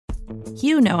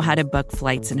You know how to book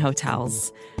flights and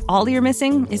hotels. All you're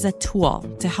missing is a tool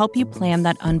to help you plan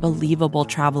that unbelievable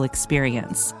travel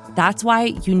experience. That's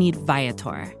why you need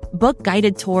Viator. Book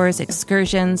guided tours,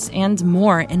 excursions, and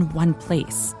more in one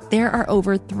place. There are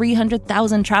over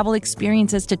 300,000 travel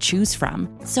experiences to choose from,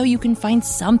 so you can find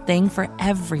something for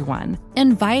everyone.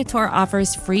 And Viator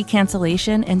offers free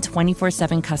cancellation and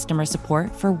 24/7 customer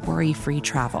support for worry-free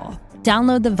travel.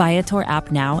 Download the Viator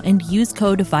app now and use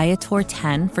code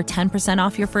Viator10 for 10%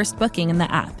 off your first booking in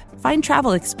the app. Find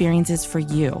travel experiences for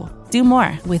you. Do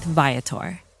more with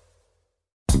Viator.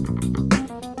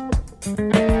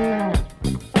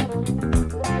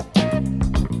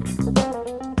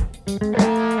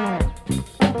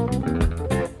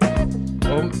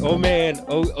 Oh man,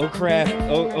 oh crap,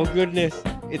 oh goodness.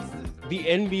 It's the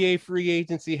NBA free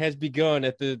agency has begun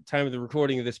at the time of the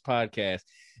recording of this podcast.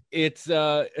 It's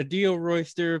Adil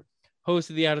Royster, host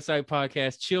of the Out of Sight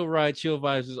podcast. Chill ride, chill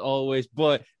vibes as always,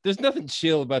 but there's nothing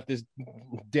chill about this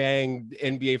dang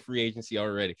NBA free agency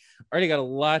already. Already got a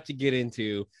lot to get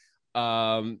into.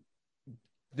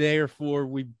 Therefore,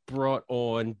 we brought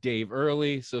on Dave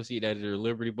Early, associate editor of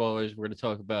Liberty Ballers. We're going to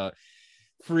talk about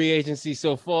free agency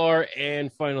so far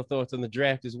and final thoughts on the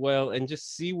draft as well, and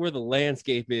just see where the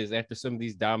landscape is after some of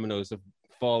these dominoes have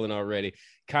fallen already.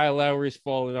 Kyle Lowry's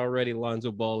fallen already.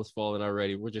 Lonzo Ball has fallen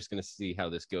already. We're just going to see how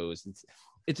this goes.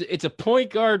 It's a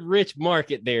point guard rich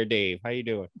market there, Dave. How you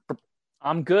doing?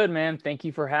 I'm good, man. Thank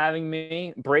you for having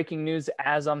me. Breaking news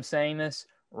as I'm saying this,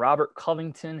 Robert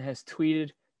Covington has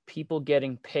tweeted people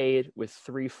getting paid with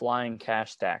 3 flying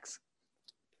cash stacks.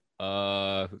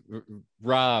 Rob,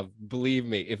 believe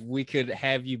me, if we could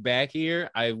have you back here,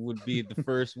 I would be the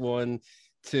first one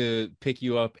to pick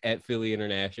you up at Philly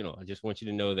International. I just want you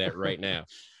to know that right now.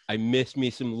 I miss me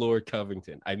some Lord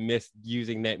Covington. I miss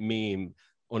using that meme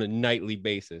on a nightly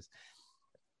basis.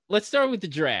 Let's start with the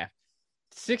draft.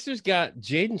 Sixers got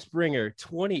Jaden Springer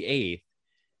 28th.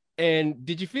 And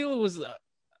did you feel it was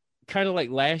kind of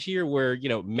like last year where,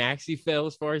 Maxey fell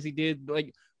as far as he did?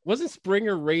 Like, wasn't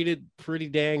Springer rated pretty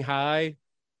dang high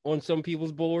on some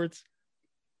people's boards?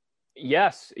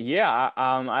 Yes. Yeah.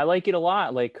 I like it a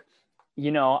lot. Like,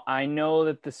 I know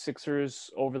that the Sixers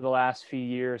over the last few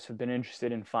years have been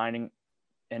interested in finding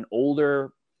an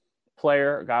older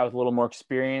player, a guy with a little more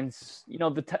experience,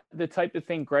 the type of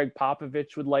thing Greg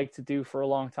Popovich would like to do for a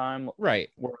long time. Right.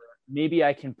 Where maybe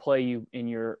I can play you in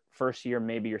your first year,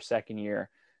 maybe your second year,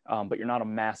 but you're not a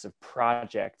massive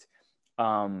project.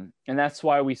 And that's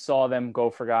why we saw them go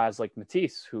for guys like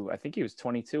Matisse, who I think he was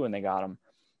 22 when they got him.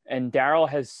 And Daryl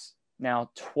has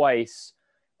now twice,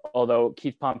 although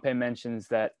Keith Pompey mentions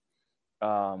that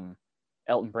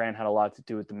Elton Brand had a lot to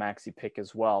do with the Maxey pick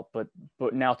as well. But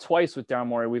now twice with Daryl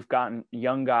Morey, we've gotten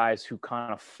young guys who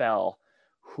kind of fell,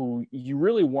 who you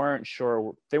really weren't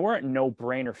sure. They weren't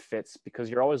no-brainer fits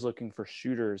because you're always looking for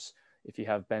shooters if you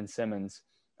have Ben Simmons.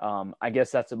 I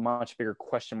guess that's a much bigger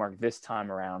question mark this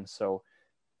time around. So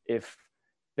if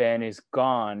Ben is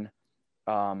gone,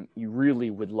 you really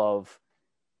would love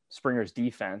Springer's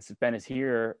defense. If Ben is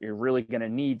here, you're really going to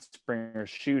need Springer's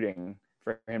shooting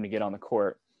for him to get on the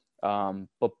court.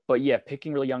 But yeah,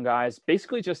 picking really young guys,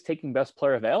 basically just taking best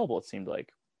player available, it seemed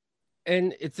like.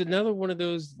 And it's another one of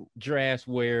those drafts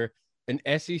where an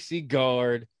SEC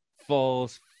guard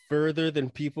falls further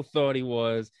than people thought he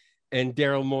was. And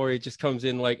Daryl Morey just comes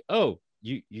in like, oh,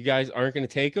 you guys aren't going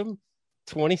to take him?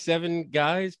 27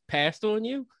 guys passed on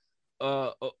you?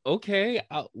 Okay,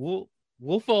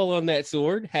 we'll fall on that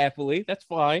sword happily. That's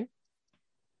fine.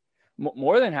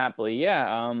 More than happily,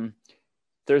 yeah.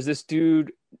 There's this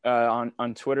dude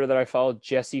on Twitter that I follow,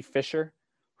 Jesse Fisher,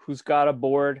 who's got a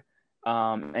board,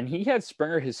 and he had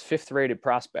Springer his 5th rated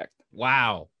prospect.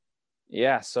 Wow.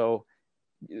 Yeah, so,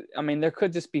 I mean, there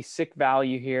could just be sick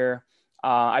value here.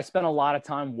 I spent a lot of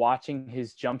time watching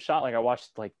his jump shot. Like I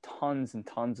watched like tons and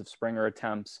tons of Springer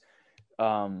attempts,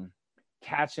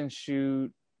 catch and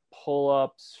shoot,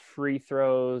 pull-ups, free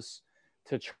throws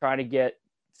to try to get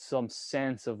some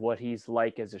sense of what he's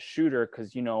like as a shooter.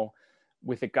 Cause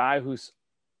with a guy who's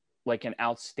like an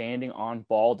outstanding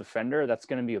on-ball defender, that's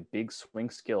going to be a big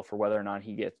swing skill for whether or not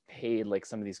he gets paid like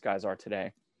some of these guys are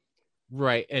today.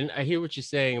 Right. And I hear what you're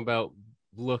saying about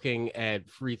looking at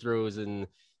free throws and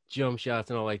jump shots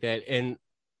and all like that. And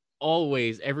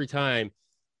always, every time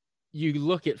you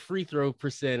look at free throw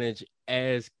percentage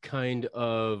as kind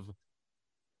of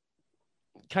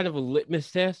a litmus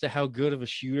test of how good of a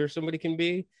shooter somebody can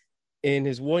be. In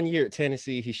his 1 year at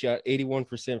Tennessee, he shot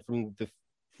 81% from the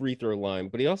free throw line,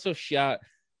 but he also shot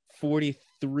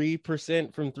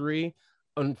 43% from 3.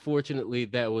 Unfortunately,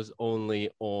 that was only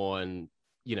on,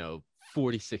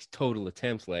 46 total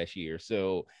attempts last year.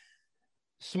 So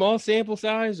Small sample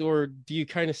size, or do you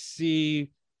kind of see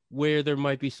where there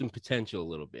might be some potential a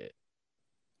little bit?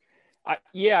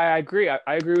 Yeah, I agree. I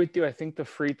agree with you. I think the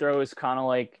free throw is kind of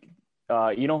like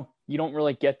you don't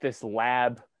really get this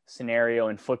lab scenario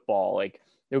in football. Like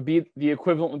it would be the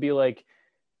equivalent would be like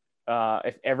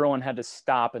if everyone had to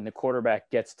stop and the quarterback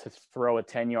gets to throw a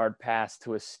 10-yard pass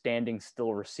to a standing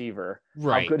still receiver. How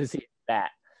Right. good is he at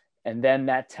that? And then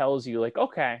that tells you like,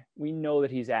 okay, we know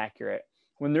that he's accurate.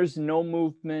 When there's no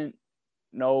movement,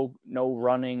 no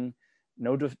running,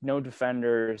 no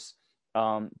defenders,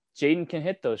 Jaden can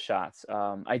hit those shots.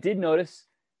 I did notice,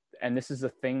 and this is a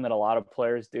thing that a lot of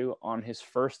players do, on his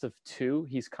first of two,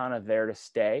 he's kind of there to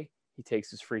stay. He takes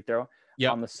his free throw.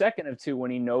 Yep. On the second of two,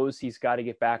 when he knows he's got to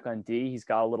get back on D, he's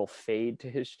got a little fade to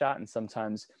his shot, and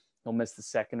sometimes he'll miss the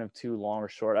second of two, long or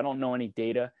short. I don't know any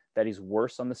data that he's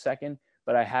worse on the second,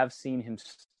 but I have seen him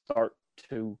start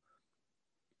to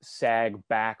sag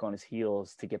back on his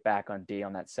heels to get back on D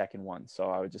on that second one. So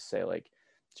I would just say, like,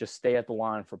 just stay at the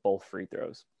line for both free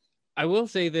throws. I will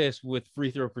say this with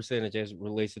free throw percentage as it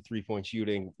relates to 3-point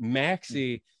shooting.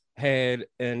 Maxey had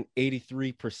an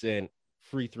 83%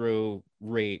 free throw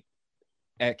rate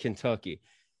at Kentucky.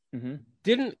 Mm-hmm.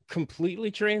 Didn't completely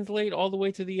translate all the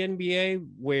way to the NBA,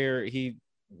 where he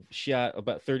shot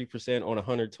about 30% on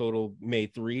 100 total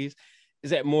made threes. Is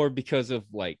that more because of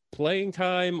like playing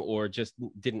time, or just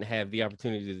didn't have the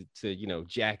opportunity to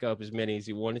jack up as many as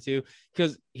he wanted to?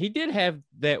 Because he did have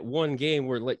that one game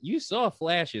where, like, you saw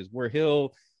flashes where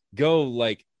he'll go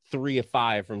like 3 of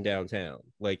 5 from downtown.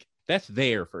 Like, that's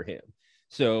there for him.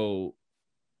 So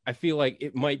I feel like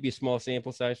it might be a small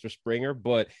sample size for Springer,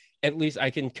 but at least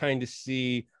I can kind of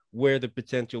see where the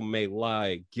potential may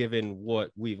lie given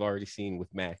what we've already seen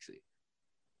with Maxey.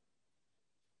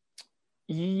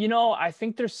 I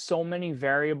think there's so many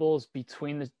variables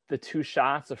between the two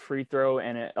shots, a free throw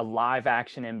and a live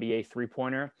action NBA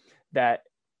 3-pointer, that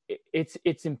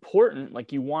it's important.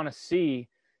 Like, you want to see,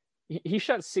 he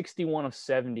shot 61 of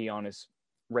 70 on his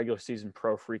regular season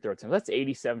pro free throw attempt. That's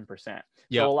 87%.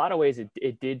 Yeah. So a lot of ways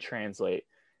it did translate.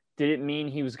 Did it mean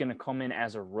he was going to come in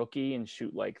as a rookie and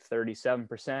shoot like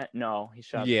 37%? No, he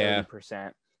shot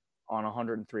 30% on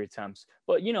 103 attempts.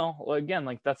 But, again,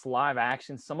 like, that's live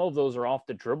action. Some of those are off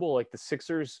the dribble. Like, the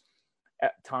Sixers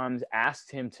at times asked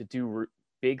him to do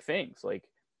big things. Like,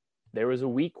 there was a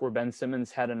week where Ben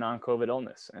Simmons had a non-COVID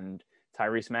illness, and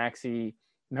Tyrese Maxey,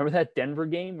 remember that Denver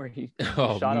game where he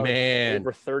shot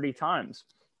over 30 times?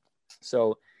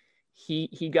 So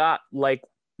he got like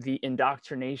the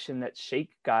indoctrination that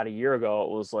Shake got a year ago.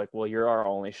 It was like, well, you're our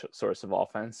only source of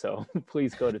offense, so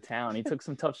please go to town. He took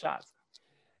some tough shots.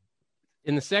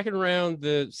 In the second round,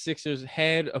 the Sixers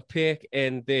had a pick,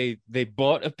 and they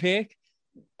bought a pick,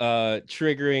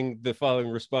 triggering the following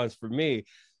response for me.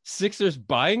 Sixers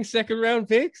buying second round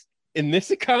picks in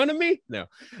this economy? No.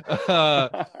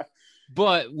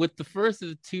 But with the first of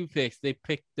the two picks, they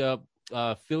picked up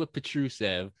Filip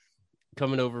Petrusev,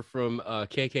 coming over from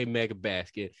KK Mega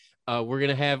Basket. We're going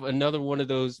to have another one of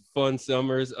those fun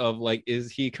summers of, like,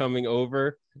 is he coming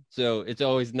over? So it's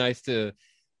always nice to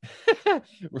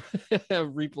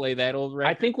replay that old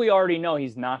record. I think we already know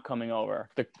he's not coming over.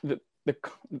 The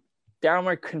Daryl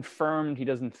Morey confirmed he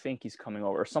doesn't think he's coming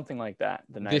over, or something like that.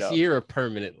 This year or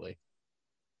permanently?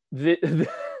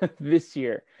 This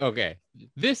year. Okay.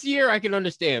 This year I can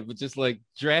understand, but just like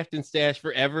draft and stash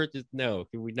forever, just no.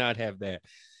 Can we not have that?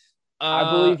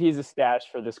 I believe he's a stash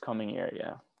for this coming year,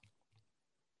 yeah.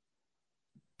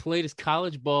 Played his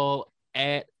college ball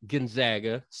at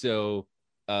Gonzaga, so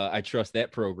I trust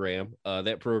that program.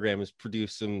 That program has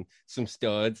produced some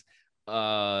studs,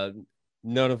 none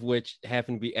of which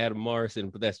happen to be Adam Morrison,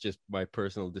 but that's just my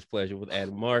personal displeasure with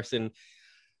Adam Morrison.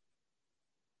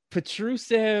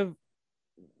 Petrusev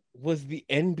was the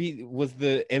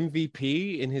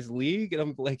MVP in his league, and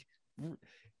I'm like,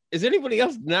 is anybody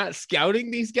else not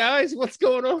scouting these guys? What's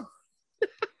going on?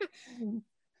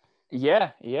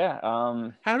 Yeah.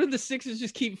 How did the Sixers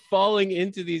just keep falling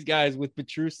into these guys with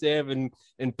Petrusev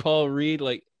and Paul Reed?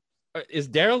 Like, is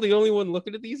Daryl the only one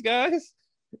looking at these guys?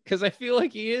 Because I feel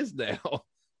like he is now.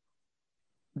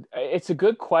 It's a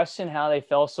good question how they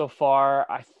fell so far.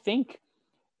 I think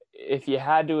if you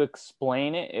had to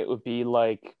explain it, it would be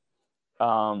like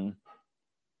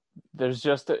there's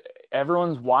just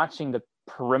everyone's watching the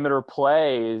perimeter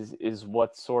play is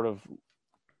what's sort of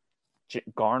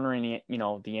garnering the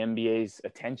NBA's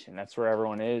attention. That's where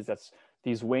everyone is. That's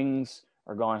these wings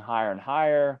are going higher and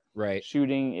higher. Right.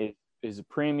 Shooting is a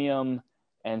premium,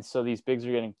 and so these bigs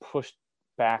are getting pushed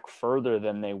back further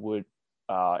than they would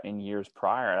in years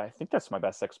prior. I think that's my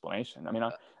best explanation. I mean,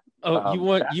 Oh, you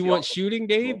want also, shooting,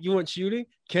 Dave? You want shooting?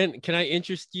 Can I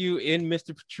interest you in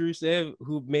Mr. Petrusev,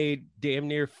 who made damn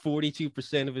near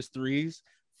 42% of his threes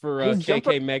for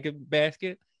KK Mega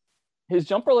Basket? His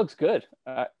jumper looks good.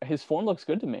 His form looks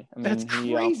good to me. I mean, that's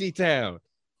crazy town.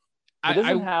 He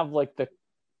doesn't have like the.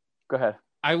 Go ahead.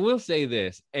 I will say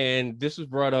this, and this was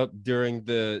brought up during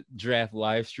the draft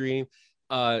live stream.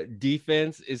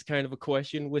 Defense is kind of a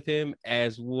question with him,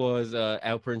 as was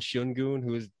Alperen Şengün,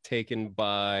 who was taken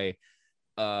by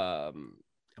I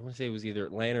want to say it was either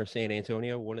Atlanta or San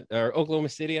Antonio, or Oklahoma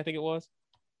City, I think it was.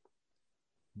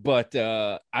 But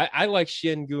I like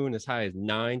Şengün as high as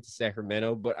 9 to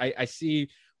Sacramento, but I see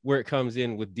where it comes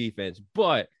in with defense.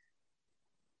 But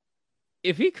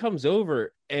if he comes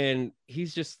over and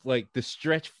he's just like the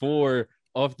stretch 4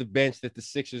 off the bench that the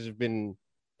Sixers have been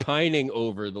pining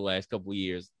over the last couple of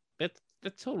years, that's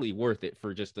totally worth it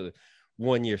for just a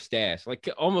 1-year stash, like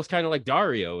almost kind of like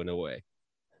Dario in a way.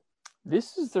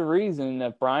 This is the reason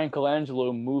that Brian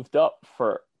Colangelo moved up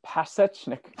for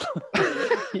Pasechnik.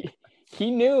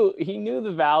 he knew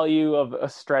the value of a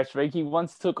stretch big. He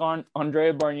once took on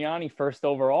Andrea Bargnani first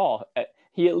overall.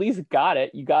 He at least got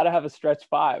it. You got to have a stretch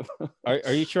 5.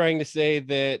 Are you trying to say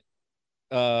that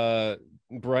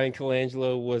Brian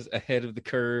Colangelo was ahead of the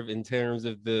curve in terms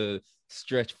of the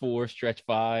stretch 4, stretch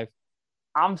 5?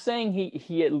 I'm saying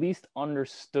he at least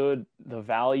understood the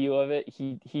value of it.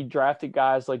 He drafted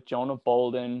guys like Jonah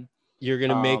Bolden. You're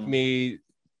gonna make me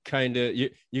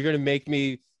you're gonna make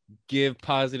me give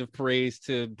positive praise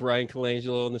to Brian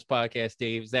Colangelo on this podcast,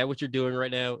 Dave. Is that what you're doing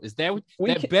right now? Is that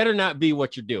what better not be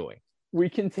what you're doing? We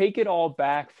can take it all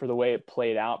back for the way it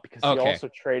played out, because he also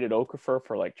traded Okafor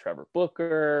for like Trevor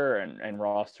Booker and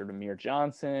rostered Amir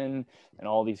Johnson and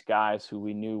all these guys who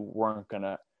we knew weren't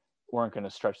gonna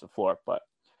stretch the floor. But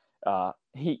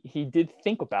he did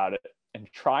think about it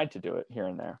and tried to do it here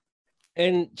and there.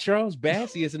 And Charles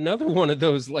Bassey is another one of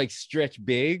those like stretch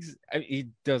bigs. He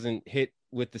doesn't hit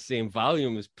with the same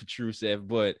volume as Petrusev,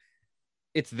 but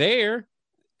it's there.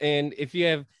 And if you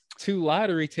have 2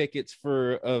 lottery tickets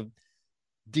for a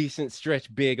decent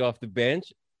stretch big off the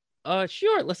bench,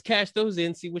 sure, let's cash those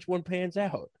in, see which one pans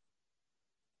out.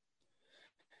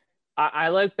 I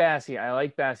like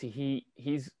Bassey.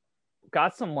 He's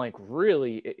got some like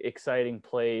really exciting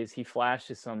plays. He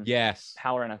flashes some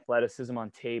power and athleticism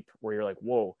on tape where you're like,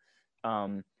 whoa.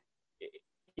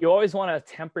 You always want to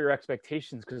temper your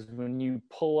expectations, because when you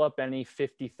pull up any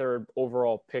 53rd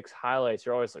overall picks highlights,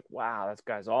 you're always like, wow, that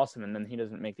guy's awesome. And then he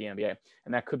doesn't make the NBA.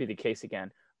 And that could be the case again.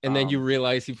 And then you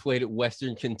realize he played at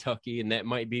Western Kentucky, and that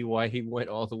might be why he went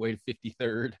all the way to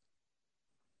 53rd.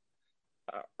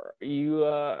 Are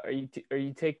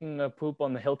you taking a poop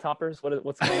on the Hilltoppers?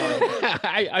 What's going on?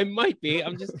 I might be.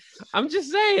 I'm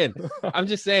just saying.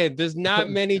 There's not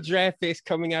many draft picks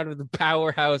coming out of the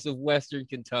powerhouse of Western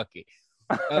Kentucky.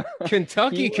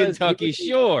 Kentucky,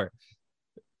 sure.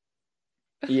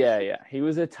 Yeah. He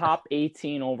was a top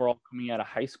 18 overall coming out of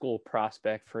high school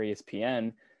prospect for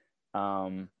ESPN.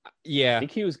 I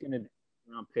think he was going to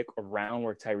pick around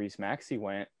where Tyrese Maxey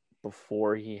went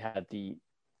before he had the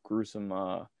gruesome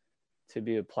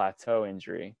tibia plateau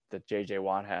injury that JJ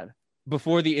Watt had.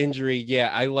 Before the injury,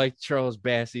 I liked Charles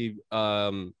Bassey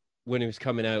when he was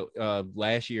coming out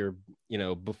last year,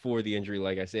 before the injury,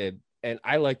 like I said. And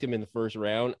I liked him in the first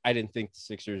round. I didn't think the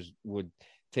Sixers would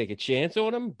take a chance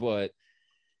on him, but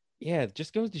it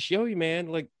just goes to show you, man,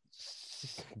 like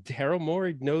Daryl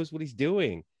Morey knows what he's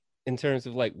doing in terms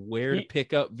of like where to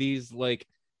pick up these, like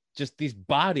just these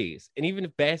bodies. And even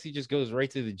if Bassey just goes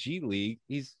right to the G League,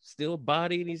 he's still a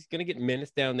body and he's going to get minutes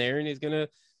down there, and he's going to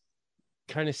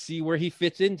kind of see where he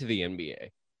fits into the NBA.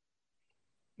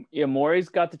 Yeah, Morey's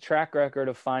got the track record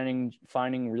of finding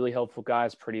really helpful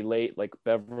guys pretty late, like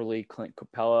Beverly, Clint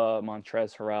Capella,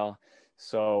 Montrezl Harrell.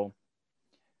 So,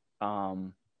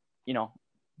 the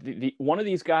one of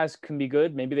these guys can be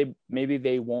good. Maybe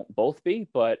they won't both be,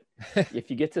 but if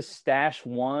you get to stash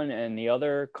one and the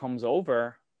other comes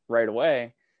over right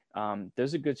away,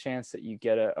 there's a good chance that you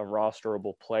get a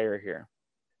rosterable player here.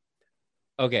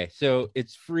 Okay, so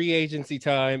it's free agency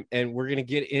time, and we're going to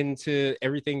get into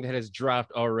everything that has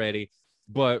dropped already.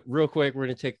 But real quick, we're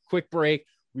going to take a quick break.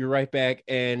 We'll be right back,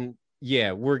 and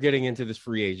we're getting into this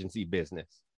free agency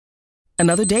business.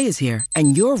 Another day is here,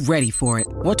 and you're ready for it.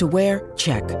 What to wear?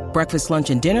 Check. Breakfast, lunch,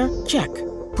 and dinner? Check.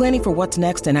 Planning for what's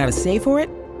next and how to save for it?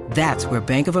 That's where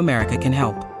Bank of America can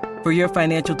help. For your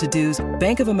financial to-dos,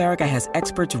 Bank of America has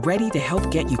experts ready to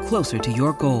help get you closer to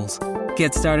your goals.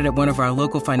 Get started at one of our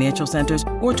local financial centers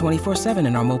or 24/7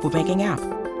 in our mobile banking app.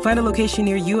 Find a location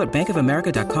near you at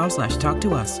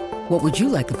bankofamerica.com/talktous. What would you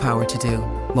like the power to do?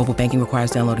 Mobile banking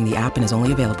requires downloading the app and is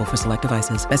only available for select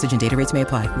devices. Message and data rates may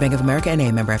apply. Bank of America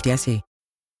N.A., member FDIC.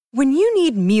 When you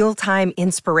need mealtime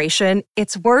inspiration,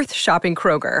 it's worth shopping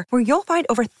Kroger, where you'll find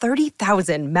over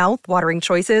 30,000 mouth-watering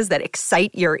choices that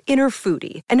excite your inner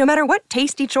foodie. And no matter what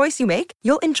tasty choice you make,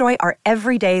 you'll enjoy our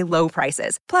everyday low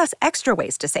prices, plus extra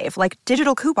ways to save, like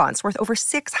digital coupons worth over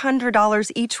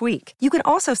 $600 each week. You can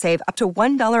also save up to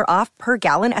 $1 off per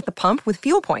gallon at the pump with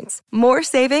fuel points. More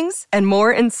savings and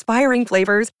more inspiring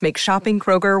flavors make shopping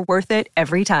Kroger worth it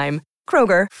every time.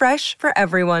 Kroger, fresh for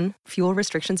everyone. Fuel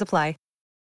restrictions apply.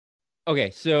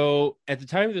 Okay, so at the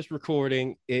time of this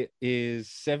recording, it is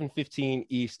 7:15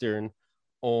 Eastern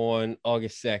on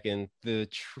August 2nd. The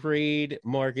trade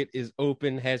market is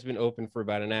open, has been open for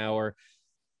about an hour.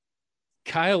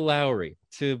 Kyle Lowry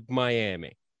to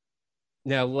Miami.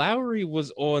 Now, Lowry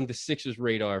was on the Sixers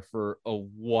radar for a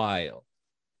while,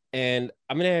 and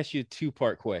I'm going to ask you a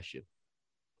two-part question.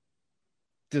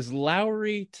 Does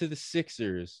Lowry to the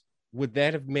Sixers, would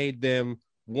that have made them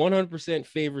 100%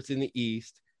 favorites in the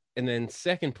East? And then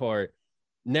second part,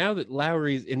 now that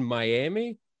Lowry's in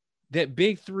Miami, that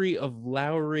big three of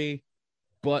Lowry,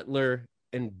 Butler,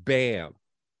 and Bam,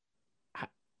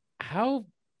 how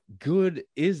good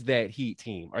is that Heat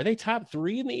team? Are they top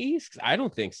three in the East? I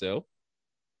don't think so.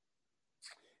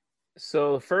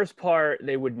 So the first part,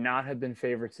 they would not have been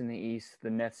favorites in the East. The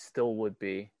Nets still would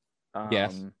be.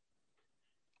 Yes.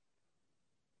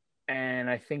 And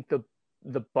I think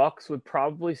the Bucks would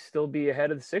probably still be ahead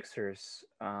of the Sixers,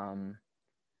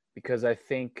 because I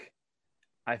think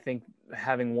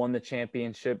having won the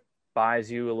championship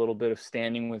buys you a little bit of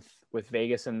standing with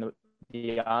Vegas and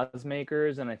the odds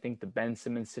makers. And I think the Ben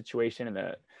Simmons situation and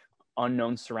the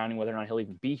unknown surrounding whether or not he'll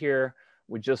even be here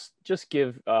would just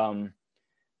give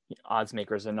odds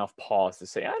makers enough pause to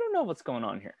say, I don't know what's going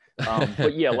on here.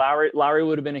 But yeah, Lowry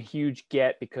would have been a huge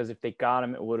get, because if they got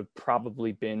him, it would have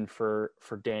probably been for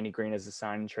Danny Green as a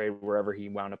sign and trade wherever he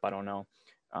wound up. I don't know.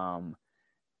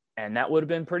 And that would have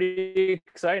been pretty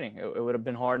exciting. It would have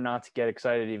been hard not to get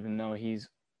excited, even though he's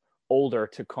older,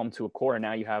 to come to a core. And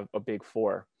now you have a big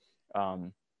four,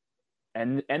 and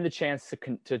the chance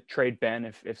to trade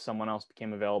Ben if someone else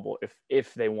became available,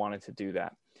 if they wanted to do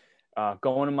that.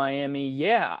 Going to Miami,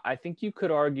 yeah, I think you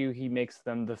could argue he makes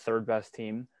them the third best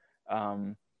team.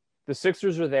 The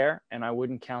Sixers are there, and I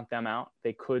wouldn't count them out.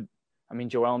 They could. I mean,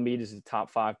 Joel Embiid is a top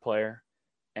 5 player,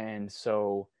 and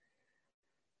so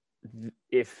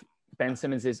if Ben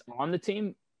Simmons is on the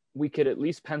team, we could at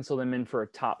least pencil them in for a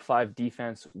top 5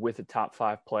 defense with a top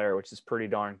 5 player, which is pretty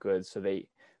darn good. So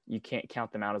you can't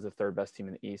count them out as the third best team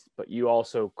in the East, but you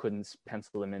also couldn't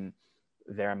pencil them in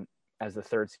there as the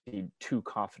third seed too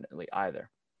confidently either.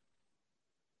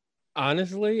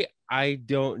 Honestly, I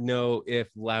don't know if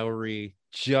Lowry,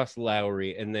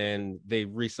 and then they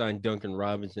re-signed Duncan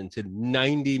Robinson to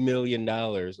 $90 million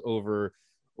over,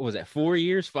 what was that, 4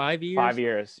 years, 5 years? 5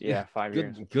 years. Yeah, 5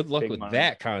 years. Good luck with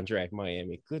that contract,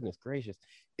 Miami. Goodness gracious.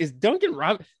 Is Duncan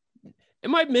Robinson,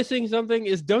 am I missing something?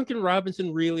 Is Duncan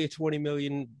Robinson really a $20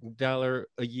 million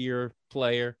a year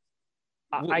player?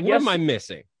 What am I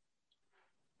missing?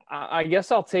 I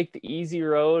guess I'll take the easy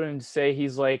road and say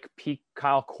he's like peak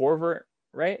Kyle Korver,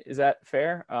 right? Is that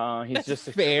fair? That's just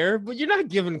fair, but you're not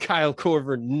giving Kyle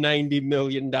Korver $90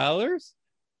 million.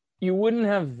 You wouldn't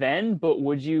have then, but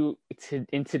would you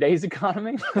in today's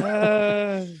economy?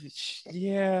 Yeah.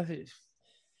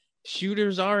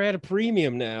 Shooters are at a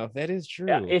premium now. That is true.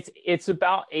 Yeah, it's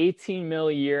about $18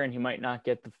 million a year, and he might not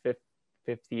get the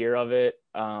fifth year of it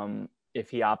if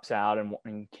he opts out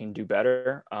and can do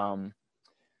better.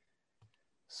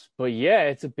 But yeah,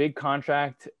 it's a big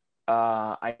contract.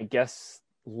 I guess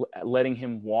letting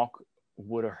him walk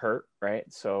would have hurt, right?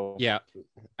 So yeah,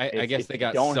 I guess they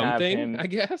got something. I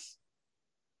guess.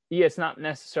 Yeah, it's not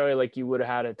necessarily like you would have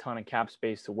had a ton of cap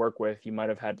space to work with. You might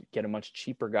have had to get a much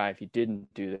cheaper guy if you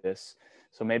didn't do this.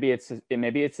 So maybe it's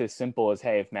as simple as,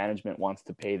 hey, if management wants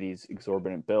to pay these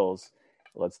exorbitant bills,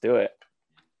 let's do it.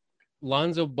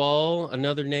 Lonzo Ball,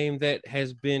 another name that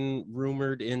has been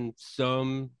rumored in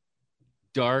some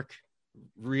dark,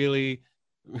 really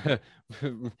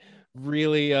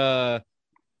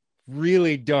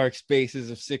dark spaces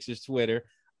of Sixers Twitter.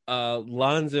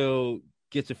 Lonzo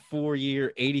gets a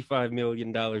 4-year, $85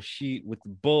 million sheet with the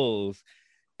Bulls,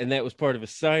 and that was part of a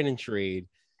sign and trade.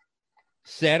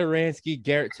 Satoransky,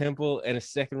 Garrett Temple, and a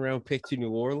second-round pick to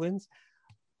New Orleans.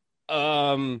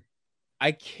 I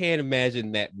can't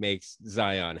imagine that makes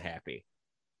Zion happy.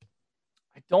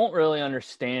 I don't really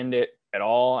understand it at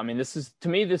all. I mean, this is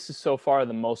so far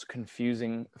the most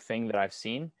confusing thing that I've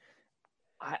seen.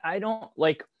 I don't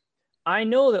like. I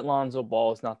know that Lonzo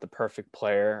Ball is not the perfect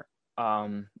player.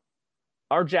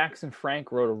 our Jackson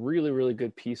Frank wrote a really, really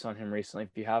good piece on him recently.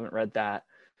 If you haven't read that,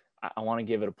 I want to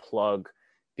give it a plug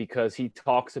because he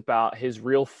talks about his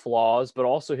real flaws, but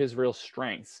also his real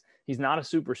strengths. He's not a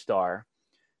superstar,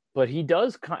 but he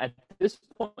does at this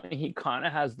point, he kind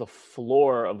of has the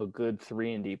floor of a good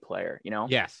 3-and-D player, you know?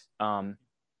 Yes.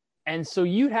 And so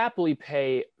you'd happily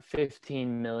pay $15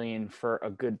 million for a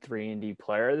good 3-and-D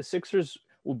player. The Sixers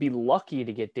will be lucky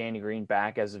to get Danny Green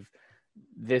back. As of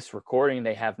this recording,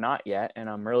 they have not yet, and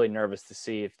I'm really nervous to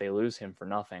see if they lose him for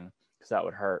nothing, because that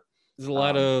would hurt. There's a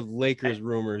lot of Lakers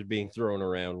rumors being thrown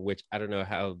around, which I don't know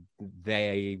how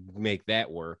they make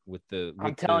that work with the.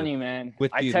 I'm telling you, man.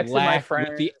 With I the texted my friends.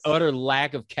 With the utter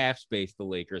lack of cap space the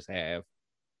Lakers have.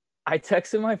 I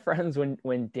texted my friends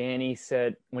when Danny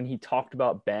said, when he talked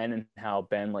about Ben and how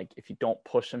Ben, like, if you don't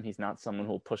push him, he's not someone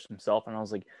who'll push himself. And I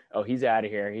was like, oh, he's out of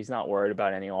here. He's not worried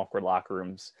about any awkward locker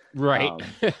rooms. Right.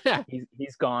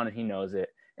 He's gone and he knows it.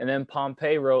 And then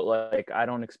Pompey wrote, like, I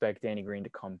don't expect Danny Green to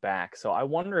come back. So I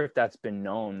wonder if that's been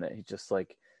known, that he just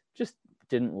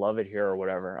didn't love it here or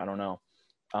whatever. I don't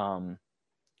know.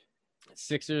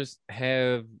 Sixers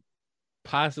have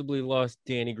possibly lost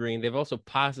Danny Green. They've also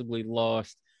possibly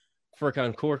lost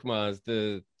Furkan Korkmaz.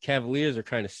 The Cavaliers are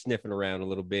kind of sniffing around a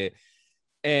little bit.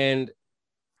 And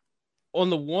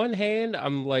on the one hand,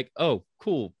 I'm like, oh,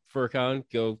 cool, Furkan,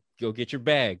 go get your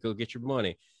bag, go get your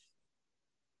money.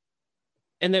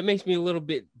 And that makes me a little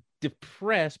bit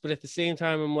depressed, but at the same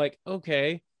time, I'm like,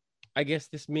 okay, I guess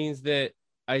this means that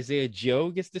Isaiah Joe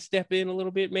gets to step in a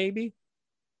little bit, maybe.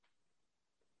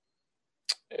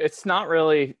 It's not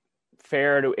really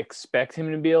fair to expect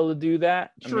him to be able to do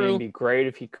that. True. I mean, it'd be great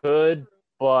if he could,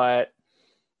 but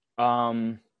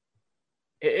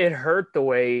it hurt the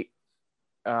way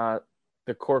the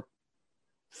Cork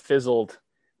fizzled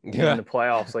in the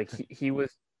playoffs. Like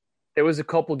there was a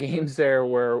couple games there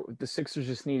where the Sixers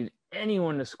just needed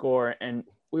anyone to score, and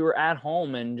we were at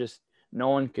home and just no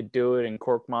one could do it. And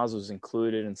Korkmaz was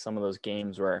included in some of those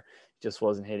games where he just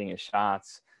wasn't hitting his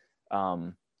shots.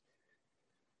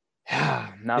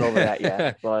 Not over that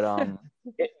yet, but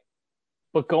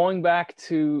but going back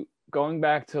to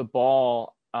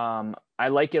ball, I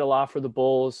like it a lot for the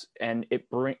Bulls, and it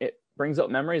brings up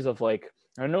memories of, like,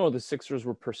 I know the Sixers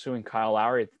were pursuing Kyle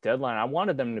Lowry at the deadline. I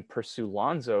wanted them to pursue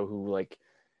Lonzo, who, like,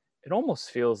 it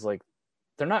almost feels like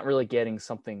they're not really getting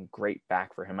something great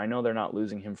back for him. I know they're not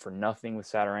losing him for nothing with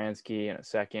Satoransky and a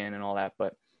second and all that,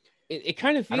 but it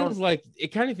kind of feels like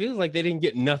they didn't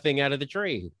get nothing out of the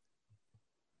trade.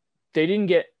 They didn't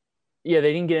get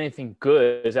anything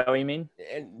good. Is that what you mean?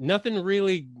 And nothing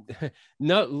really.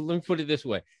 No, let me put it this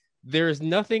way: there is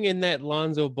nothing in that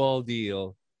Lonzo Ball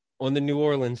deal on the New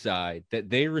Orleans side that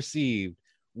they received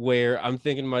where I'm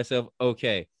thinking to myself,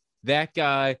 okay, that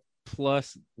guy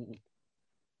plus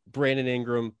Brandon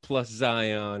Ingram plus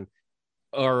Zion.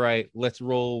 All right, let's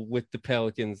roll with the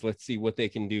Pelicans. Let's see what they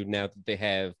can do now that they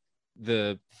have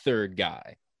the third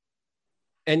guy.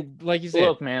 And like you said,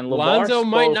 look, man, Lonzo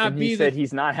might not be. He said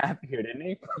he's not happy here, didn't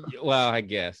he? Well, I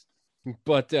guess,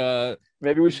 but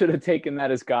maybe we should have taken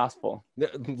that as gospel.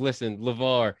 Listen,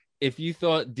 LeVar, if you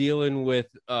thought dealing with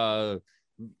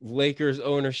Lakers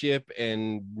ownership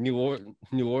and New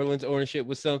Orleans ownership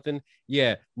was something,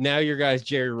 yeah, now your guy's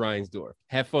Jerry Reinsdorf.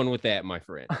 Have fun with that, my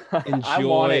friend.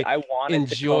 Enjoy. I wanted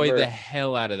enjoy the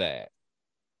hell out of that.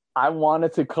 I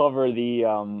wanted to cover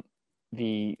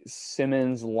the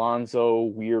Simmons,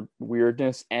 Lonzo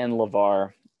weirdness and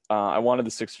LeVar. I wanted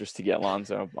the Sixers to get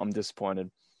Lonzo. I'm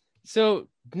disappointed. So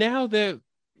now that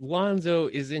Lonzo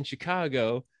is in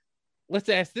Chicago, let's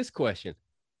ask this question.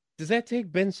 Does that take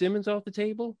Ben Simmons off the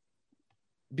table?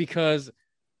 Because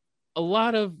a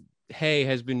lot of hay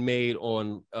has been made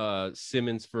on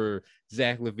Simmons for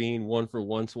Zach LaVine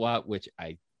 1-for-1 swap, which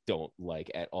I don't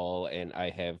like at all. And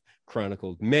I have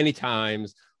chronicled many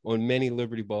times on many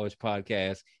Liberty Ballers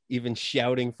podcasts, even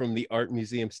shouting from the art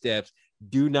museum steps,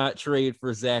 do not trade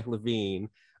for Zach LaVine.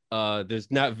 There's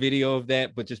not video of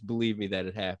that, but just believe me that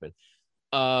it happened.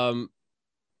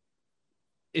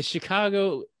 Is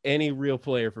Chicago any real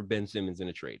player for Ben Simmons in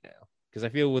a trade now? Because I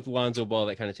feel with Lonzo Ball,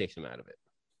 that kind of takes him out of it.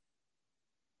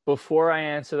 Before I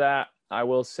answer that, I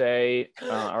will say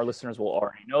our listeners will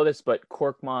already know this, but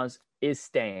Korkmaz is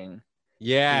staying.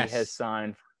 Yes. He has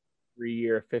signed for a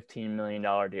 3-year, $15 million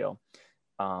deal.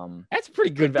 That's a pretty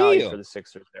good value deal for the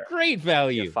Sixers there. Great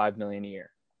value. Yeah, $5 million a year.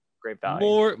 Great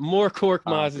value. More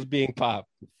Korkmaz is being popped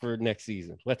for next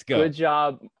season. Let's go. Good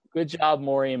job,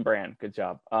 Maury and Brand. Good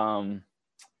job.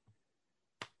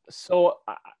 So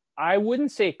I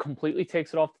wouldn't say it completely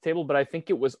takes it off the table, but I think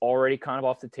it was already kind of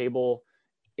off the table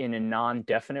in a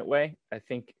non-definite way. I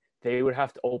think they would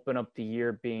have to open up the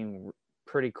year being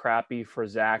pretty crappy for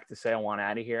Zach to say I want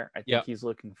out of here. I think he's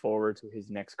looking forward to his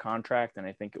next contract, and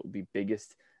I think it will be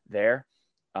biggest there.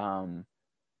 I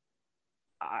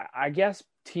guess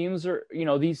teams are,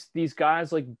 these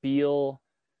guys like Beal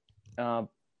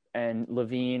and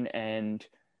Levine and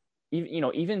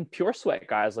even pure sweat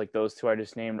guys like those two I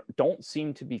just named don't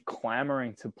seem to be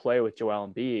clamoring to play with Joel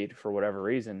Embiid for whatever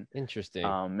reason. Interesting.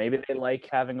 Maybe they like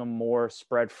having a more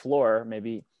spread floor.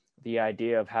 Maybe the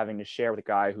idea of having to share with a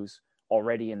guy who's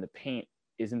already in the paint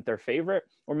isn't their favorite,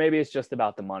 or maybe it's just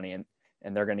about the money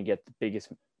and they're going to get the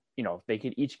biggest, they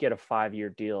could each get a 5-year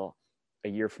deal a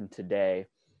year from today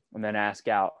and then ask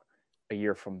out a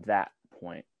year from that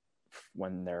point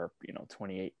when they're,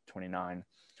 28, 29,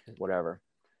 whatever.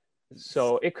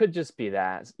 So it could just be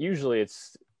that. Usually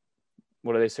it's,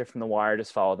 what do they say from The Wire?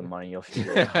 Just follow the money. You'll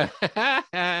figure it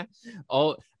out.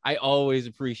 I always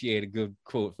appreciate a good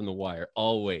quote from The Wire.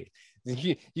 Always.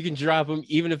 You can drop them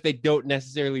even if they don't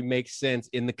necessarily make sense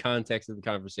in the context of the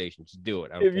conversation. Just do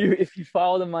it. If you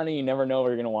follow the money, you never know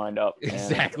where you're going to wind up.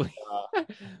 Exactly.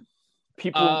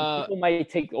 People might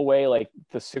take away like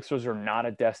the Sixers are not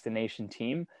a destination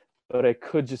team, but it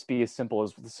could just be as simple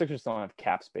as the Sixers don't have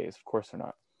cap space. Of course they're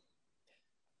not.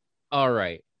 All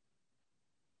right.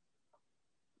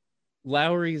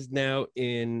 Lowry's now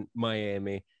in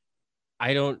Miami.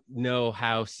 I don't know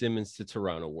how Simmons to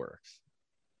Toronto works.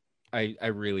 I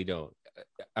really don't.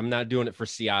 I'm not doing it for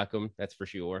Siakam, that's for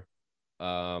sure.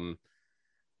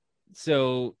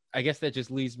 So I guess that just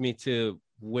leads me to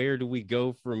where do we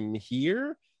go from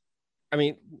here? I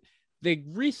mean, they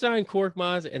re-signed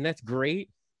Korkmaz, and that's great.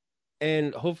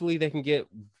 And hopefully they can get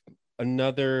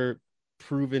another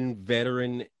proven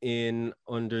veteran in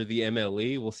under the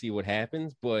MLE. We'll see what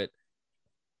happens. But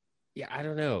yeah, I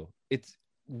don't know. It's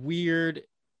weird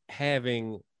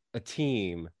having a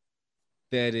team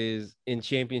that is in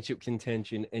championship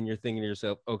contention and you're thinking to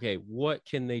yourself, okay, what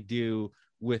can they do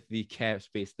with the cap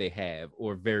space they have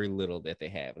or very little that they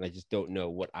have? And I just don't know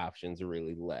what options are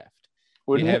really left.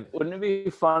 Wouldn't it be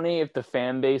funny if the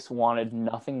fan base wanted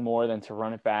nothing more than to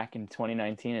run it back in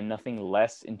 2019 and nothing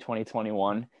less in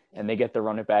 2021, and they get to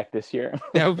run it back this year?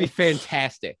 That would be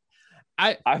fantastic.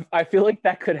 I feel like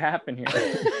that could happen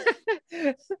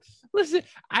here. Listen,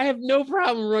 I have no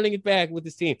problem running it back with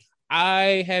this team.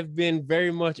 I have been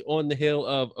very much on the hill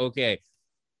of, okay,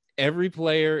 every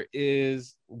player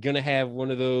is going to have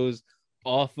one of those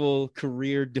awful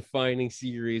career-defining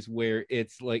series where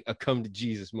it's like a come to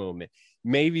Jesus moment.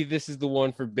 Maybe this is the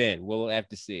one for Ben. We'll have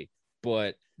to see.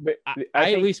 But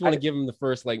I at least want to give him the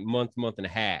first like month and a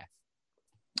half.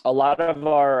 A lot of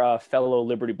our fellow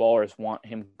Liberty Ballers want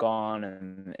him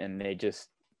gone, and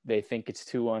they think it's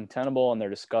too untenable, and they're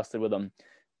disgusted with him.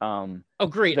 Oh,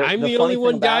 great. I'm the only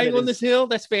one dying on this hill?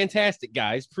 That's fantastic,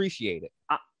 guys. Appreciate it.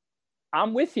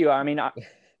 I'm with you. I mean,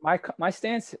 my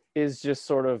stance is just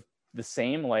sort of the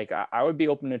same. Like, I would be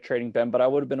open to trading Ben, but I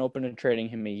would have been open to trading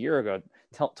him a year ago.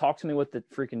 Talk to me what the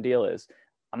freaking deal is.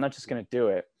 I'm not just going to do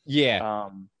it. Yeah.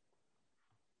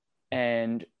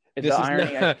 And this the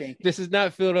irony, I think, this is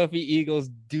not Philadelphia Eagles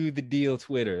do the deal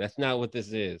Twitter. That's not what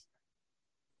this is.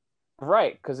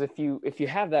 Right, because if you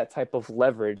have that type of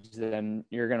leverage, then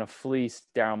you're going to fleece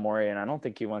Daryl Morey, and I don't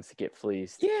think he wants to get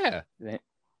fleeced. Yeah.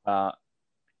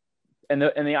 And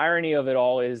the irony of it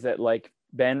all is that, like,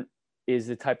 Ben is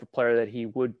the type of player that he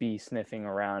would be sniffing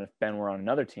around if Ben were on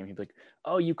another team. He'd be like,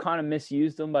 oh, you kind of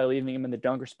misused him by leaving him in the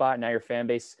dunker spot. Now your fan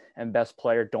base and best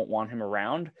player don't want him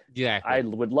around. Exactly. I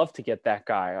would love to get that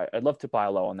guy. I'd love to buy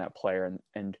low on that player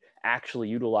and actually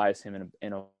utilize him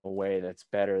in a way that's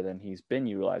better than he's been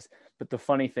utilized. But the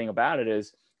funny thing about it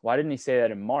is, why didn't he say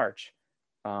that in March?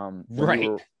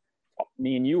 Right.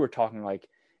 Me and you were talking like,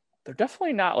 they're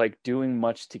definitely not like doing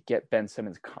much to get Ben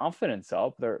Simmons' confidence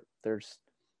up.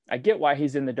 I get why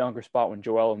he's in the dunker spot when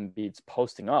Joel Embiid's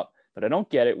posting up, but I don't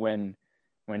get it when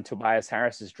Tobias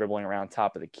Harris is dribbling around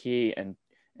top of the key and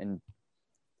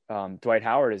Dwight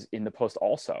Howard is in the post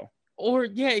also. Or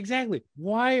yeah, exactly.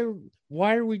 Why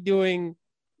are we doing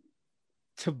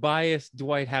Tobias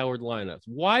Dwight Howard lineups?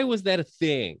 Why was that a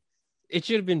thing? It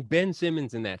should have been Ben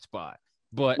Simmons in that spot.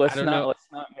 But let's not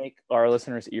make our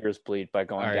listeners' ears bleed by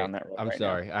going down that road. I'm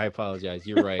sorry. Now. I apologize.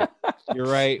 You're right. You're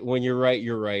right. When you're right,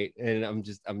 you're right. And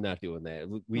I'm not doing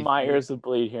that. My ears will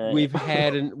bleed here. We've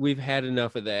had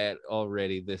enough of that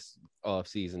already this off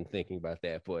season thinking about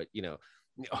that. But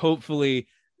hopefully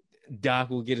Doc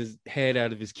will get his head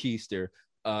out of his keister.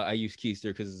 I use keister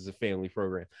because it's a family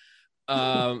program.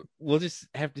 We'll just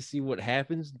have to see what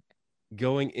happens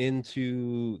going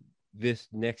into this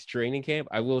next training camp.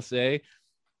 I will say,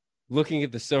 looking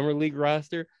at the summer league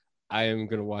roster, I am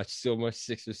gonna watch so much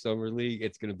Sixers Summer League.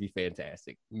 It's gonna be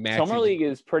fantastic. Summer League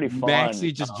is pretty fun.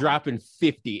 Maxey just dropping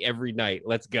 50 every night.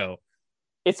 Let's go.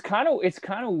 It's kind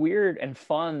of weird and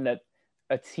fun that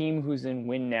a team who's in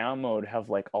win now mode have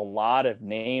like a lot of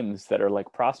names that are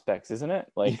like prospects, isn't it?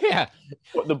 Like, yeah,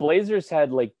 the Blazers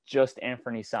had like just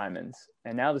Anthony Simons,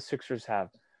 and now the Sixers have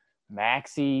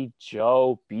Maxey,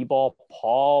 Joe, B-Ball,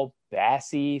 Paul,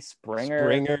 Bassey,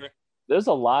 Springer. There's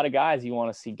a lot of guys you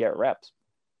want to see get reps.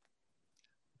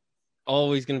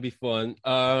 Always going to be fun.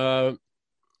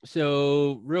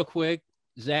 So real quick,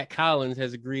 Zach Collins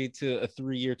has agreed to a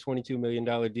 3-year, $22 million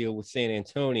deal with San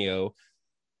Antonio.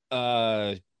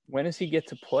 When does he get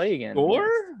to play again? Or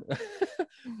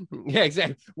yeah,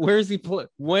 exactly. Where is he play?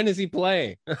 When is he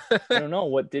playing? I don't know.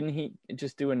 What, didn't he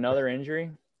just do another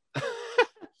injury?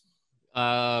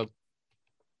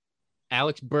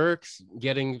 Alex Burks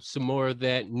getting some more of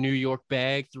that New York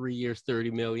bag, 3 years,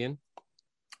 $30 million.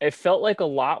 It felt like a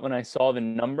lot when I saw the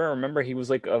number. Remember, he was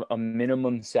like a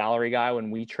minimum salary guy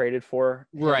when we traded for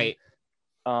him. Right.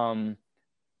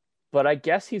 But I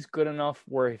guess he's good enough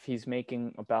where if he's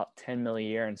making about $10 million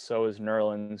a year, and so is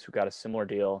Nerlens, who got a similar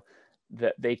deal,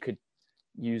 that they could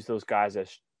use those guys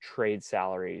as trade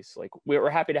salaries. Like, we're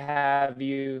happy to have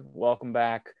you. Welcome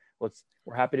back.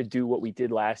 We're happy to do what we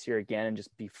did last year again and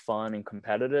just be fun and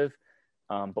competitive.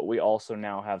 But we also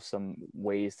now have some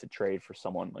ways to trade for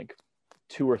someone. Like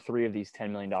 2 or 3 of these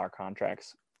 $10 million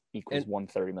contracts equals one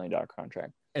 $30 million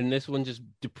contract. And this one just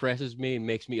depresses me and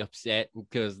makes me upset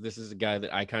because this is a guy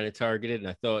that I kind of targeted and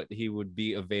I thought he would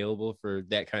be available for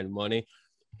that kind of money.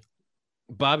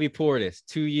 Bobby Portis,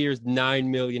 2 years, $9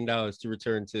 million to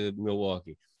return to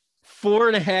Milwaukee.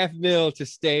 $4.5 million to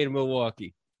stay in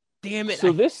Milwaukee. Damn it.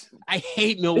 So I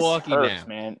hate Milwaukee hurts, now.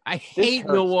 Man. I hate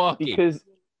Milwaukee. Because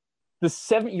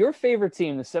your favorite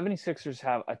team, the 76ers,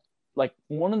 have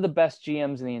one of the best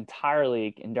GMs in the entire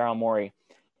league in Daryl Morey.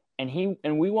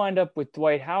 And we wind up with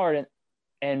Dwight Howard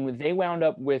and they wound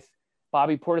up with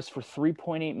Bobby Portis for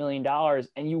 $3.8 million.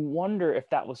 And you wonder if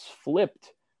that was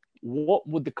flipped, what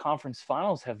would the conference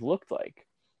finals have looked like?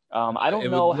 I don't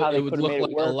know how they could have made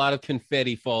it work. A lot of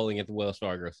confetti falling at the Wells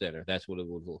Fargo Center. That's what it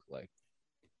would look like.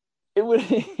 It would,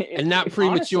 and not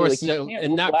premature,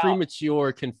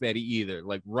 premature confetti either.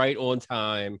 Like right on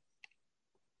time.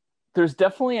 There's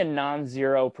definitely a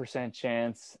non-0%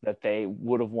 chance that they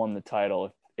would have won the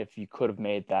title if you could have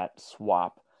made that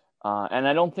swap. And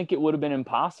I don't think it would have been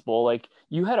impossible. Like,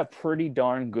 you had a pretty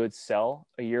darn good sell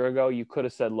a year ago. You could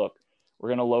have said, look, we're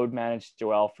going to load manage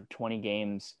Joel for 20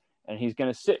 games and he's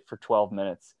going to sit for 12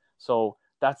 minutes. So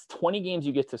that's 20 games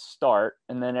you get to start.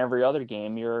 And then every other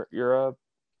game, you're a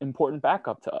important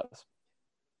backup to us.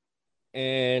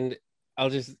 And I'll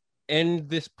just end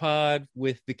this pod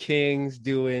with the Kings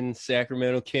doing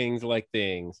Sacramento Kings like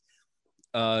things.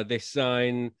 They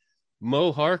sign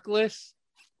Mo Harkless,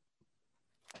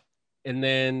 and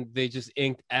then they just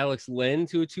inked Alex Len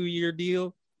to a 2-year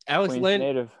deal. Alex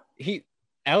Len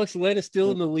is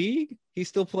still in the league. He's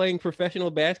still playing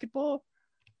professional basketball.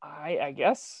 I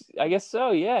guess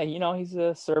so. Yeah, he's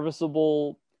a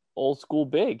serviceable old school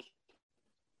big.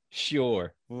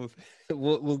 Sure,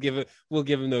 we'll give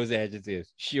him those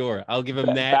adjectives. Sure, I'll give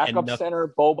him that. Backup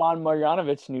center Boban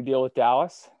Marjanovic, new deal with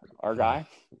Dallas, our guy.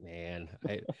 Man,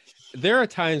 there are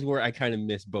times where I kind of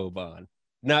miss Boban.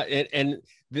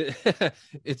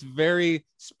 It's very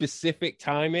specific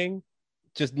timing,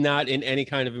 just not in any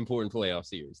kind of important playoff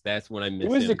series. That's when I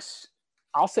miss him.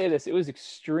 I'll say this: it was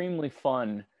extremely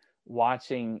fun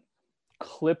watching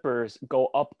Clippers go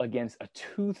up against a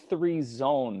 2-3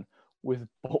 zone with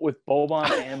Boban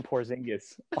and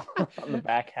Porzingis on the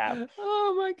back half.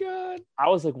 Oh my God. I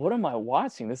was like, what am I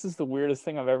watching? This is the weirdest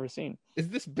thing I've ever seen. Is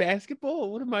this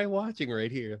basketball? What am I watching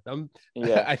right here?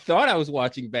 I thought I was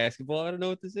watching basketball. I don't know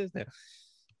what this is now.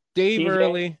 Dave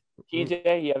Early.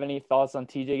 TJ, you have any thoughts on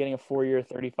TJ getting a 4-year,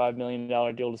 $35 million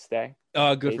deal to stay?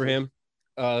 Good for him.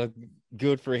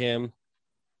 Good for him.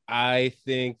 I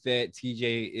think that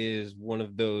TJ is one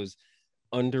of those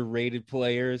underrated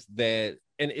players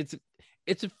and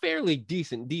it's a fairly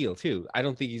decent deal too. I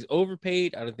don't think he's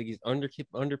overpaid. I don't think he's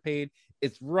underpaid.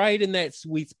 It's right in that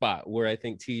sweet spot where I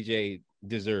think TJ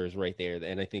deserves right there,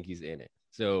 and I think he's in it.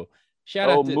 So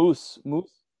shout out to Moose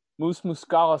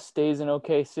Muscala stays in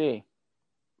OKC.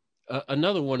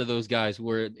 Another one of those guys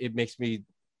where it makes me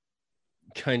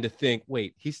kind of think,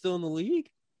 wait, he's still in the league?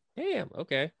 Damn,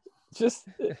 okay. Just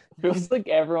feels like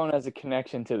everyone has a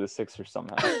connection to the Sixers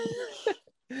somehow.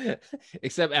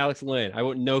 Except Alex Len. I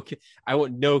want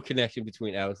no connection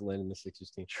between Alex Len and the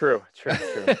Sixers team. True.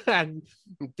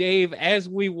 Dave, as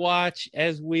we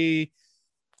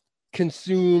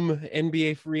consume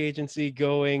NBA free agency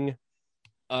going.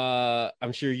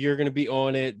 I'm sure you're going to be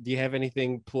on it. Do you have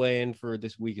anything planned for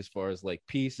this week as far as like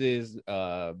pieces?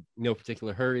 No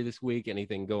particular hurry this week.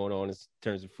 Anything going on in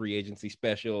terms of free agency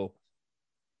special?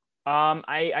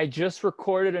 I just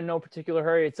recorded a no particular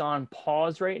hurry. It's on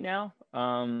pause right now.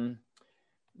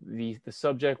 The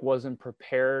subject wasn't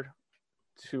prepared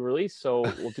to release, so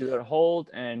we'll do that hold,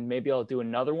 and maybe I'll do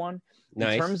another one.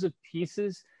 Nice. In terms of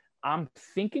pieces, I'm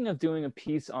thinking of doing a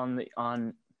piece on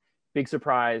big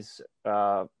surprise.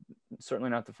 Certainly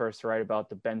not the first to write about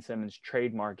the Ben Simmons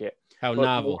trade market. How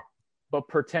novel. But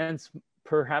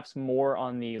perhaps more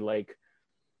on the like,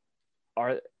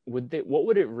 what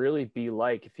would it really be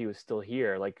like if he was still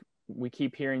here? Like, we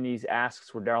keep hearing these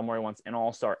asks where Daryl Morey wants an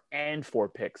all-star and 4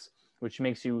 picks, which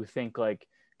makes you think like,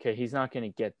 okay, he's not going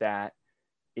to get that.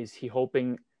 Is he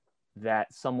hoping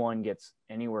that someone gets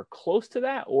anywhere close to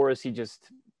that? Or is he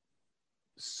just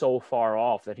so far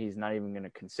off that he's not even going to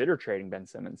consider trading Ben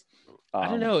Simmons? I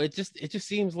don't know. It just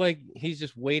seems like he's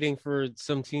just waiting for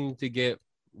some team to get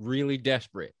really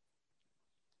desperate.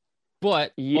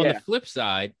 But on the flip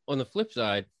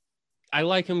side, I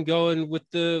like him going with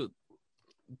the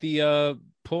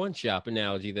pawn shop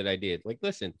analogy that I did. Like,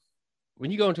 listen, when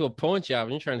you go into a pawn shop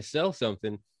and you're trying to sell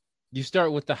something, you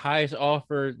start with the highest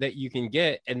offer that you can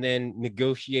get and then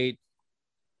negotiate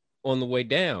on the way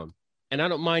down. And I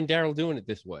don't mind Daryl doing it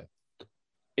this way.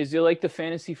 Is it like the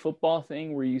fantasy football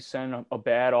thing where you send a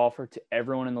bad offer to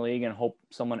everyone in the league and hope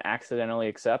someone accidentally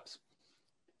accepts?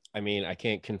 I mean, I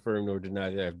can't confirm nor deny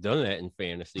that I've done that in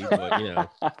fantasy, but, you know,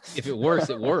 if it works,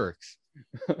 it works.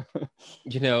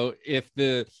 You know, if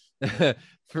the,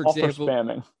 for example,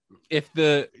 spamming. if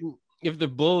the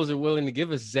Bulls are willing to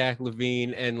give us Zach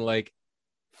LaVine and like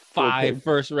 5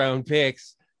 first-round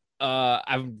picks,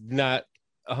 I'm not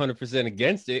 100%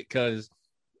 against it, because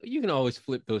you can always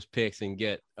flip those picks and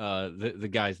get the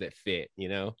guys that fit, you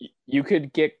know? You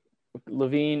could get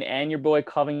LaVine and your boy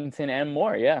Covington and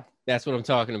more, yeah. That's what I'm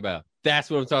talking about.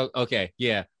 Okay,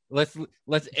 yeah. Let's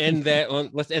end that on.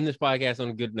 Let's end this podcast on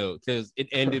a good note, because it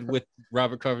ended with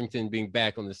Robert Covington being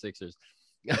back on the Sixers.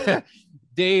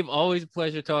 Dave, always a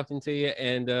pleasure talking to you,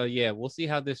 and yeah, we'll see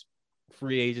how this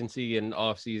free agency and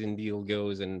offseason deal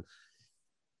goes. And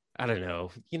I don't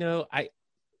know, you know,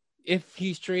 if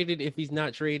he's traded, if he's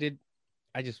not traded,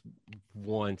 I just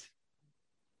want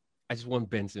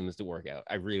Ben Simmons to work out.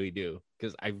 I really do,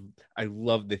 because I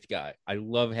love this guy. I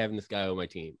love having this guy on my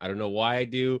team. I don't know why I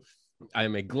do.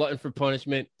 I'm a glutton for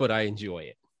punishment, but I enjoy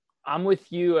it. I'm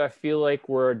with you. I feel like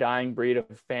we're a dying breed of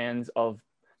fans of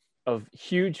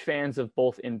huge fans of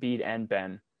both Embiid and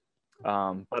Ben.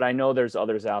 But I know there's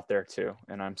others out there too,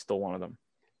 and I'm still one of them.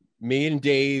 Me and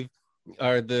Dave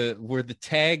we're the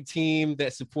tag team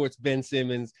that supports Ben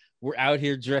Simmons. We're out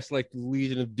here dressed like the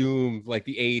Legion of Doom, like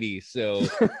the 80s. So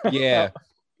yeah.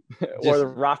 Or the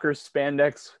Rockers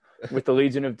spandex with the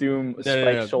Legion of Doom.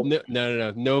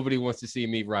 No. Nobody wants to see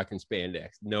me rocking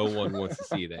spandex. No one wants to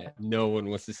see that. No one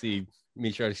wants to see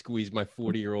me try to squeeze my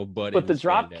 40-year-old butt. But the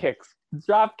drop kicks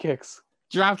are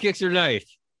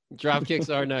nice. Drop kicks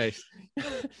are nice.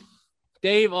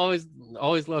 Dave, always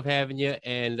love having you,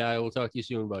 and I will talk to you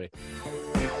soon, buddy.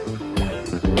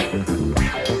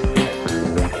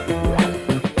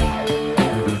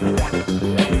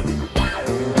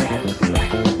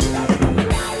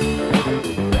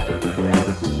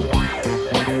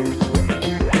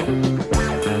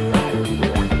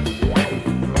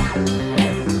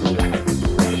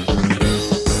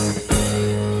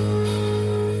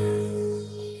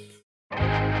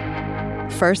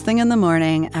 First thing in the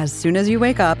morning, as soon as you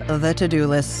wake up, the to-do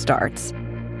list starts.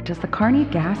 Does the car need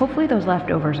gas? Hopefully those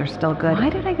leftovers are still good. Why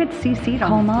did I get CC'd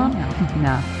on Mom?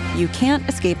 No. You can't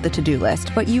escape the to-do list,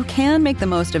 but you can make the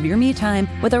most of your me time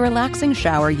with a relaxing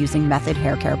shower using Method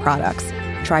Hair Care products.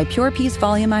 Try Pure Peace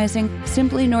Volumizing,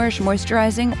 Simply Nourish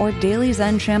Moisturizing, or Daily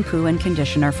Zen Shampoo and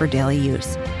Conditioner for daily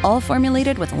use. All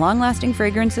formulated with long-lasting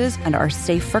fragrances and are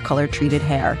safe for color-treated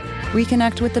hair.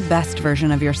 Reconnect with the best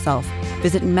version of yourself.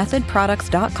 Visit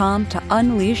methodproducts.com to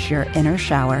unleash your inner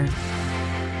shower.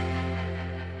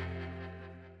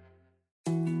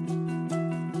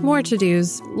 More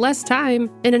to-dos, less time,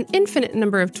 and an infinite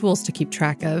number of tools to keep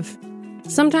track of.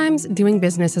 Sometimes doing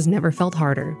business has never felt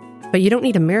harder, but you don't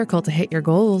need a miracle to hit your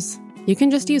goals. You can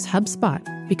just use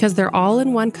HubSpot, because their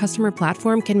all-in-one customer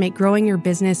platform can make growing your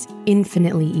business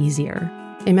infinitely easier.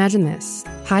 Imagine this: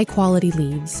 high-quality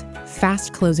leads,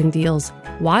 fast closing deals,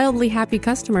 wildly happy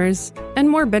customers, and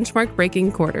more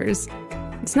benchmark-breaking quarters.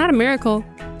 It's not a miracle,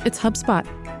 it's HubSpot.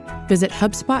 Visit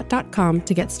HubSpot.com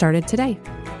to get started today.